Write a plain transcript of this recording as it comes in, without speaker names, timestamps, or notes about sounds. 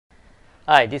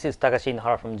Hi, this is Takashi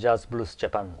Inhara from Jazz Blues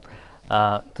Japan.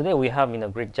 Today we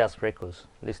have great jazz records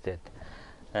listed,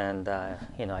 and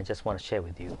I just want to share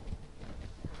with you.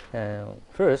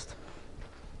 First,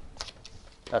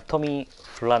 Tommy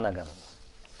Flanagan,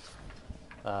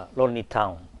 Lonely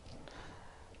Town,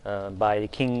 by the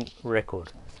King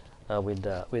Record, with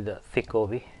the thick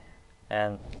obi,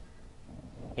 and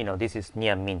this is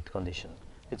near mint condition.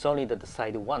 It's only that the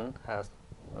side one has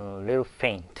a little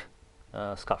faint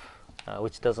scuff,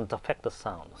 which doesn't affect the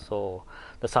sound. So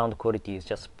the sound quality is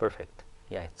just perfect.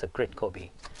 Yeah, it's a great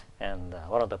copy, and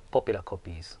one of the popular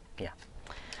copies. Yeah.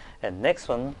 And next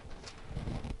one,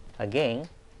 again,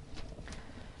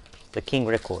 the King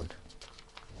Record,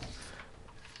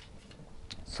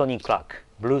 Sonny Clark,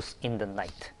 Blues in the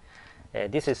Night.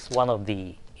 This is one of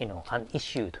the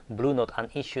unissued Blue Note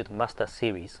unissued master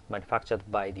series manufactured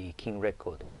by the King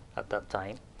Record at that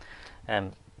time,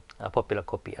 and a popular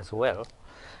copy as well.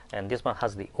 And this one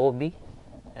has the obi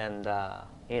and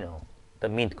the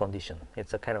mint condition.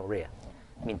 It's a kind of rare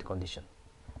mint condition,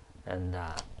 and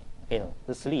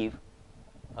the sleeve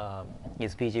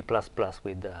is VG++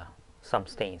 with some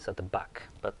stains at the back,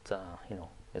 but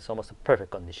it's almost a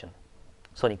perfect condition.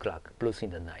 Sonny Clark, Blues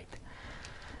in the Night.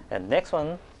 And next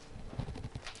one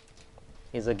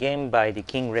is again by the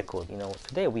King Record.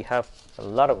 Today we have a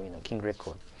lot of King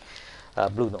Record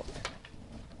Blue Note.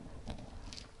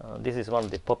 This is one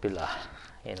of the popular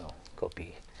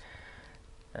copy.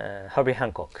 Herbie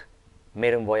Hancock,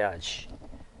 Maiden Voyage,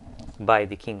 by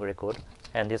the King Record,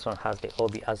 and this one has the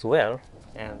obi as well,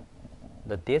 and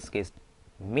the disc is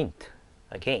mint,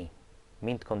 again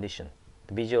mint condition.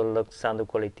 The visual look, sound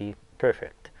quality,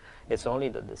 perfect. It's only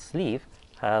that the sleeve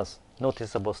has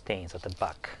noticeable stains at the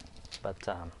back, but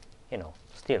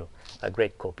still a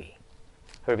great copy.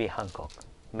 Herbie Hancock,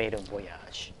 Maiden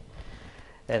Voyage.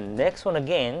 And next one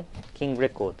again, King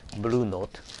Record, Blue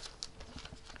Note.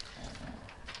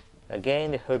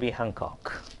 Again, the Herbie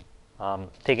Hancock,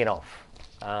 Taken Off,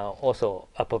 also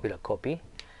a popular copy.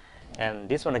 And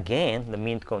this one again, the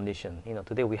mint condition.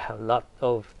 Today we have a lot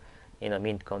of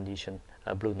mint condition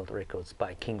Blue Note records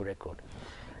by King Record.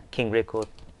 King Record,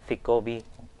 thick obi,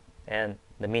 and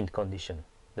the mint condition.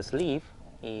 The sleeve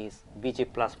is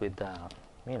VG+ with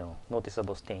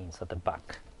noticeable stains at the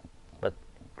back, but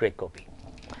great copy.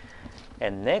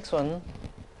 And next one,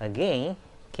 again,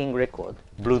 King Record,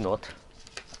 Blue Note.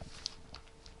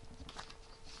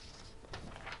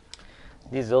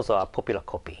 This is also a popular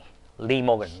copy. Lee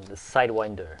Morgan, the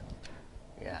Sidewinder,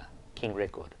 yeah, King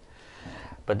Record.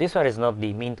 But this one is not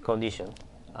the mint condition.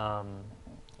 Yeah,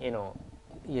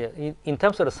 in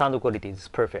terms of the sound quality, it's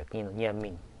perfect. Near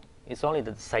mint. It's only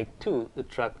that side 2, the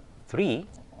track 3,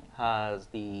 has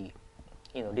the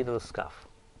little scuff,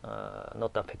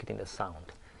 not affecting the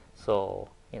sound. So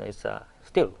it's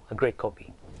still a great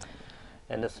copy.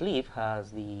 And the sleeve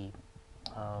has the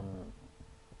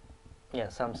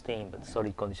some stain, but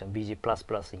solid condition,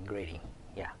 VG++ engraving.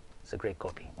 Yeah, it's a great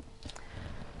copy.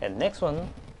 And next one,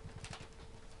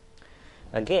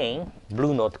 again,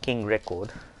 Blue Note King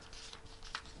Record.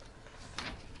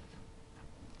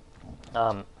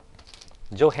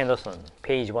 Joe Henderson,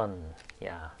 page 1,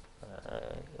 yeah,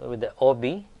 with the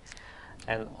obi,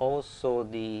 and also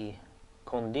the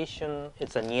condition,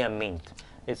 it's a near mint.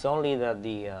 It's only that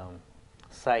the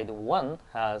side 1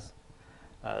 has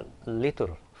a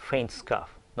little faint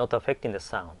scuff, not affecting the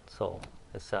sound. So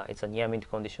it's a near mint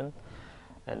condition,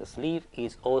 and the sleeve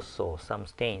is also some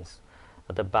stains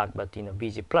at the back, but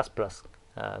VG++,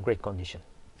 great condition.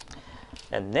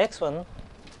 And next one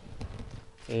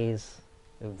is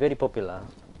very popular,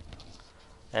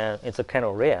 and it's a kind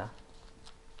of rare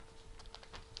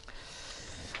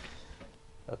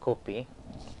copy.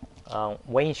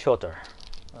 Wayne Shorter,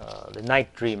 the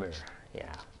Night Dreamer,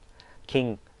 yeah,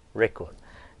 King Record,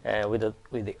 with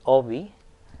the obi,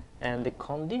 and the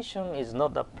condition is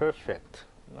not that perfect.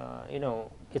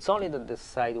 It's only that the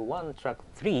side 1, track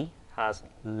 3, has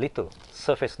little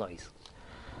surface noise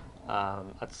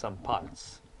at some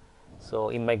parts. So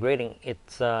in my grading,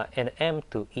 it's an M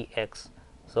to EX,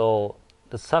 so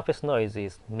the surface noise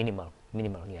is minimal.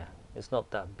 Yeah, it's not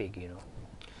that big.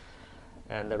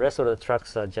 And the rest of the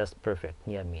tracks are just perfect,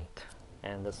 near mint.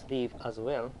 And the sleeve as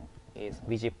well is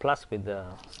VG+ with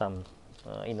some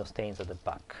stains at the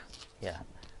back. Yeah,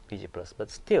 VG+, but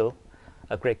still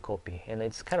a great copy, and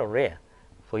it's kind of rare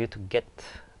for you to get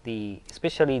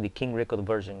especially the King Record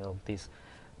version of this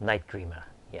Night Dreamer.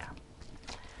 Yeah.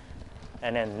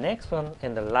 And then next one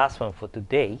and the last one for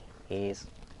today is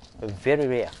very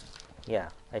rare. Yeah,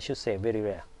 I should say very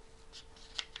rare.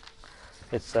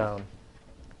 It's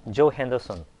Joe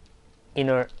Henderson,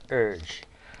 Inner Urge.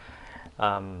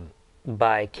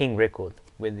 by King Record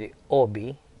with the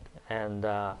Obi, and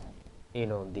the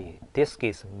disc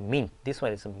is mint. This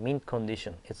one is in mint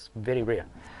condition. It's very rare.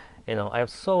 I've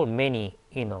sold many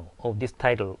of this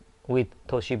title with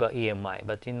Toshiba EMI,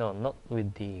 but not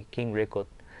with the King Record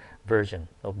version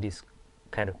of this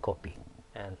kind of copy,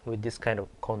 and with this kind of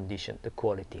condition. The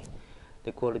quality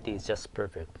is just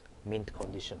perfect, mint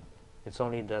condition. It's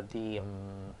only that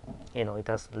it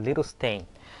has little stain.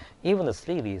 Even the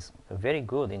sleeve is very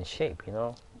good in shape.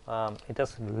 It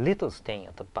has little stain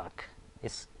at the back.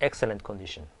 It's excellent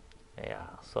condition. Yeah,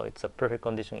 so it's a perfect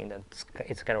condition. In that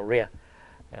it's kind of rare.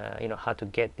 How to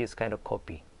get this kind of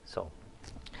copy. So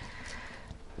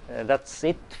that's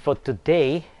it for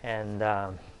today. And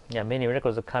yeah, many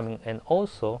records are coming. And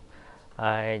also,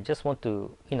 I just want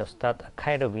to start a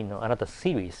kind of another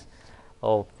series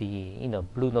of the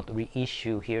Blue Note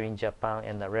reissue here in Japan,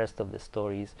 and the rest of the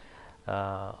stories,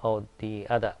 or the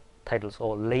other titles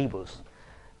or labels.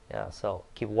 Yeah, so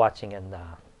keep watching, and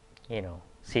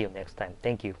see you next time.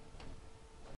 Thank you.